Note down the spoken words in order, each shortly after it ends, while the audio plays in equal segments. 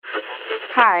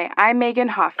Hi, I'm Megan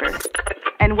Hoffer,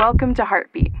 and welcome to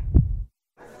Heartbeat.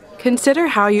 Consider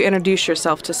how you introduce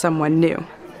yourself to someone new.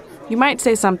 You might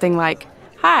say something like,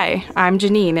 "Hi, I'm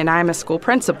Janine and I'm a school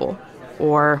principal,"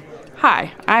 or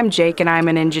 "Hi, I'm Jake and I'm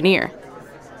an engineer."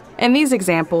 In these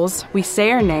examples, we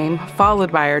say our name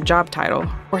followed by our job title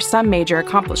or some major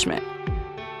accomplishment.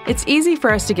 It's easy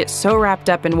for us to get so wrapped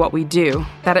up in what we do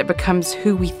that it becomes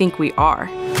who we think we are.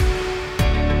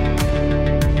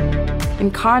 In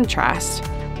contrast,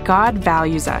 God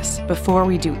values us before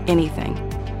we do anything.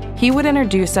 He would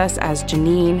introduce us as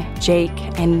Janine,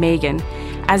 Jake, and Megan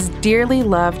as dearly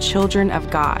loved children of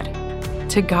God.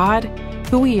 To God,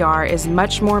 who we are is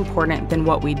much more important than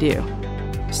what we do.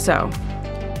 So,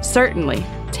 certainly,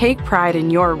 take pride in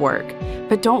your work,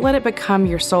 but don't let it become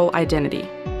your sole identity.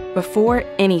 Before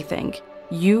anything,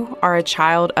 you are a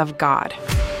child of God.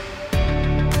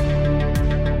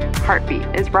 Heartbeat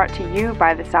is brought to you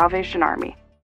by the Salvation Army.